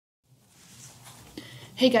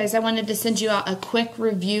Hey guys, I wanted to send you out a quick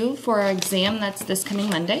review for our exam that's this coming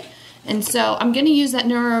Monday. And so I'm going to use that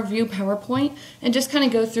Neuro review PowerPoint and just kind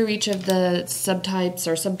of go through each of the subtypes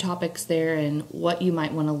or subtopics there and what you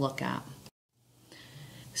might want to look at.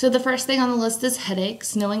 So the first thing on the list is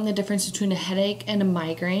headaches, knowing the difference between a headache and a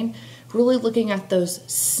migraine, really looking at those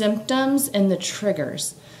symptoms and the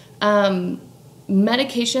triggers.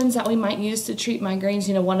 Medications that we might use to treat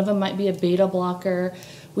migraines, one of them might be a beta blocker.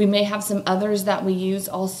 We may have some others that we use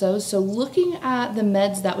also. So looking at the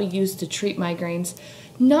meds that we use to treat migraines,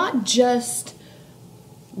 not just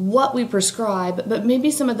what we prescribe, but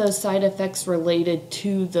maybe some of those side effects related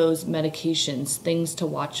to those medications, things to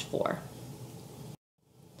watch for.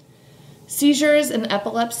 Seizures and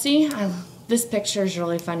epilepsy. This picture is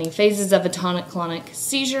really funny. Phases of a tonic-clonic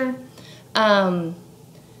seizure.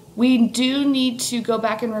 We do need to go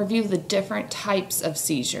back and review the different types of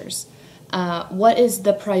seizures. What is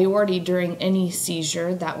the priority during any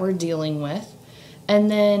seizure that we're dealing with?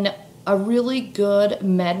 And then a really good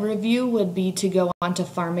med review would be to go on to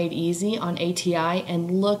PharmAid Easy on ATI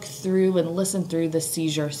and look through and listen through the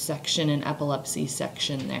seizure section and epilepsy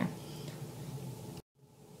section there.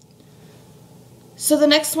 So the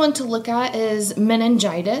next one to look at is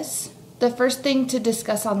meningitis. The first thing to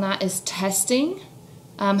discuss on that is testing.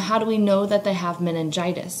 How do we know that they have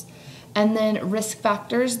meningitis? And then risk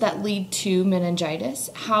factors that lead to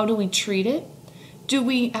meningitis. How do we treat it? Do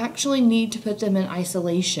we actually need to put them in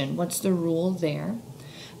isolation? What's the rule there?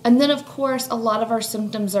 And then, of course, a lot of our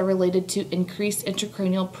symptoms are related to increased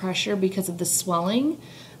intracranial pressure because of the swelling,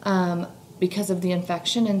 because of the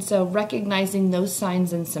infection. And so recognizing those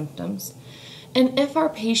signs and symptoms. And if our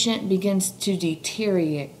patient begins to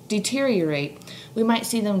deteriorate, we might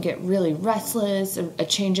see them get really restless, a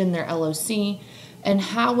change in their LOC, and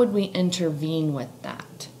how would we intervene with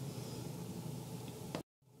that?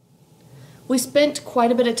 We spent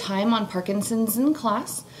quite a bit of time on Parkinson's in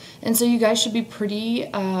class, and so you guys should be pretty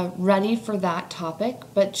ready for that topic,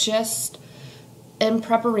 but just in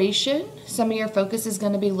preparation, some of your focus is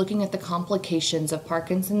going to be looking at the complications of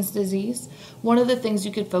Parkinson's disease. One of the things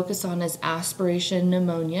you could focus on is aspiration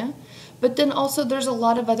pneumonia, but then also there's a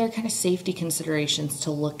lot of other kind of safety considerations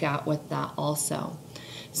to look at with that also.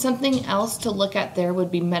 Something else to look at there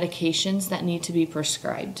would be medications that need to be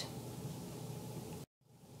prescribed.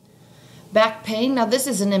 Back pain, now this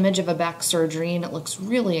is an image of a back surgery and it looks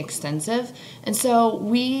really extensive. And so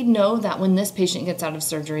we know that when this patient gets out of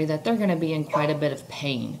surgery that they're going to be in quite a bit of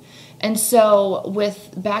pain. And so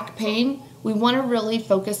with back pain, we want to really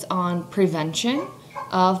focus on prevention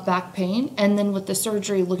of back pain. And then with the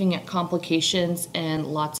surgery, looking at complications and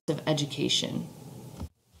lots of education.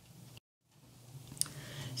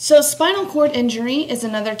 So spinal cord injury is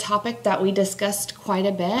another topic that we discussed quite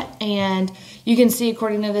a bit, and you can see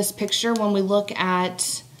according to this picture when we look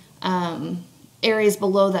at areas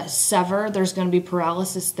below that sever, there's going to be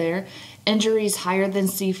paralysis there. Injuries higher than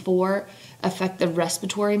C4 affect the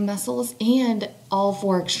respiratory muscles and all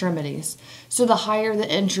four extremities. So the higher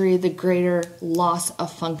the injury, the greater loss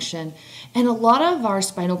of function. And a lot of our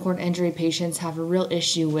spinal cord injury patients have a real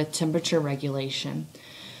issue with temperature regulation.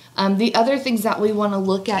 The other things that we want to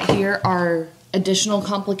look at here are additional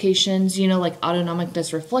complications, like autonomic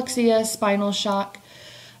dysreflexia, spinal shock.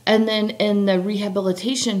 And then in the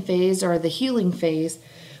rehabilitation phase or the healing phase,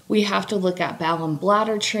 we have to look at bowel and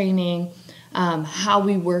bladder training, how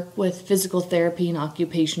we work with physical therapy and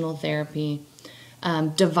occupational therapy,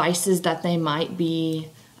 devices that they might be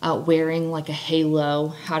wearing like a halo,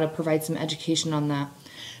 how to provide some education on that.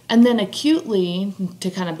 And then acutely,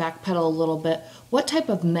 to kind of backpedal a little bit, what type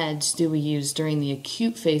of meds do we use during the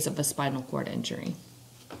acute phase of a spinal cord injury?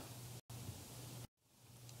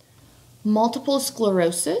 Multiple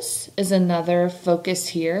sclerosis is another focus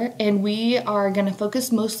here, and we are going to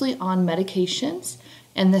focus mostly on medications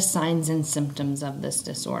and the signs and symptoms of this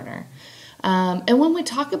disorder. And when we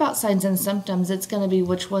talk about signs and symptoms, it's going to be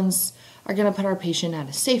which ones are going to put our patient at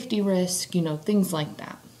a safety risk, things like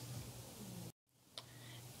that.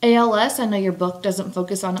 ALS, I know your book doesn't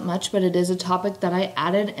focus on it much, but it is a topic that I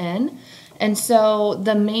added in. And so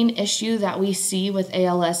the main issue that we see with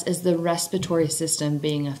ALS is the respiratory system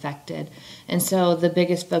being affected. And so the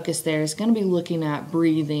biggest focus there is going to be looking at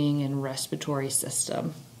breathing and respiratory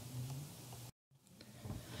system.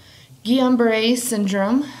 Guillain-Barré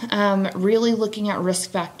syndrome, really looking at risk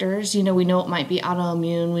factors. We know it might be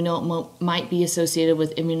autoimmune. We know it might be associated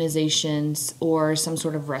with immunizations or some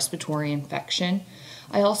sort of respiratory infection.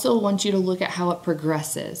 I also want you to look at how it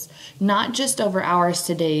progresses, not just over hours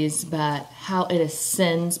to days, but how it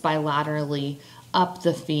ascends bilaterally up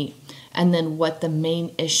the feet, and then what the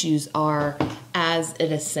main issues are as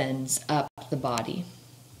it ascends up the body.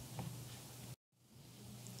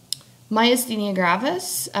 Myasthenia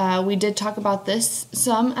gravis, we did talk about this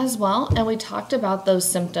some as well, and we talked about those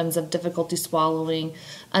symptoms of difficulty swallowing,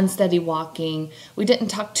 unsteady walking. We didn't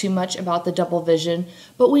talk too much about the double vision,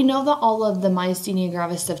 but we know that all of the myasthenia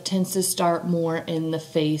gravis stuff tends to start more in the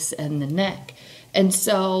face and the neck. And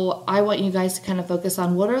so I want you guys to kind of focus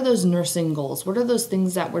on what are those nursing goals? What are those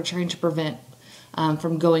things that we're trying to prevent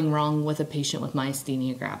from going wrong with a patient with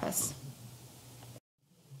myasthenia gravis?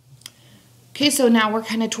 Okay, so now we're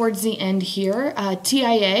kind of towards the end here.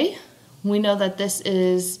 TIA, we know that this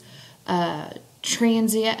is a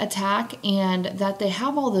transient attack and that they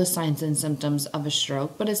have all those signs and symptoms of a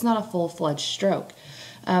stroke, but it's not a full-fledged stroke.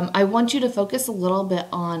 I want you to focus a little bit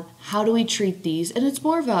on how do we treat these, and it's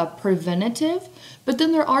more of a preventative, but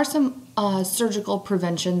then there are some surgical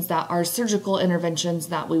preventions that are surgical interventions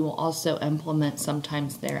that we will also implement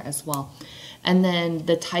sometimes there as well. And then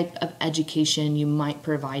the type of education you might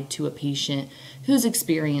provide to a patient who's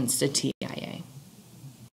experienced a TIA.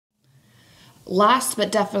 Last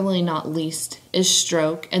but definitely not least is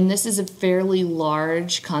stroke, and this is a fairly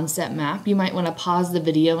large concept map. You might want to pause the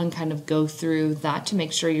video and kind of go through that to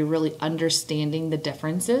make sure you're really understanding the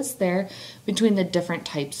differences there between the different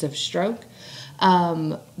types of stroke.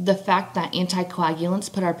 The fact that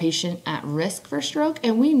anticoagulants put our patient at risk for stroke,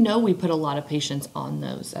 and we know we put a lot of patients on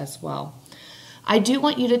those as well. I do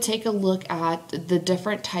want you to take a look at the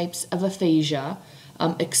different types of aphasia,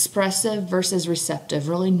 expressive versus receptive,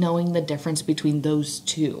 really knowing the difference between those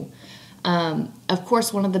two. Of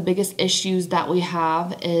course, one of the biggest issues that we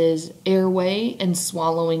have is airway and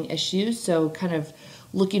swallowing issues, so kind of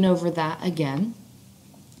looking over that again.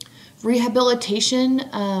 Rehabilitation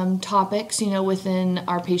topics, within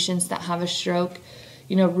our patients that have a stroke,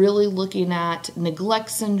 really looking at neglect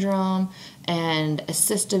syndrome and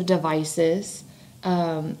assistive devices.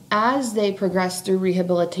 As they progress through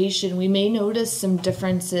rehabilitation, we may notice some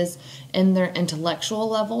differences in their intellectual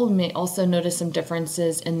level. We may also notice some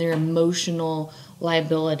differences in their emotional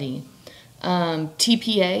liability.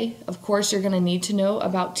 TPA, of course, you're going to need to know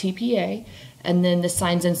about TPA, and then the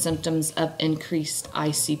signs and symptoms of increased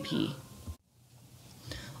ICP.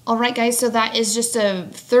 All right, guys, so that is just a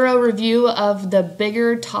thorough review of the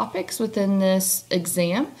bigger topics within this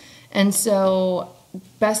exam. And so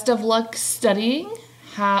best of luck studying.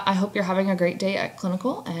 I hope you're having a great day at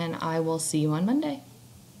clinical, and I will see you on Monday.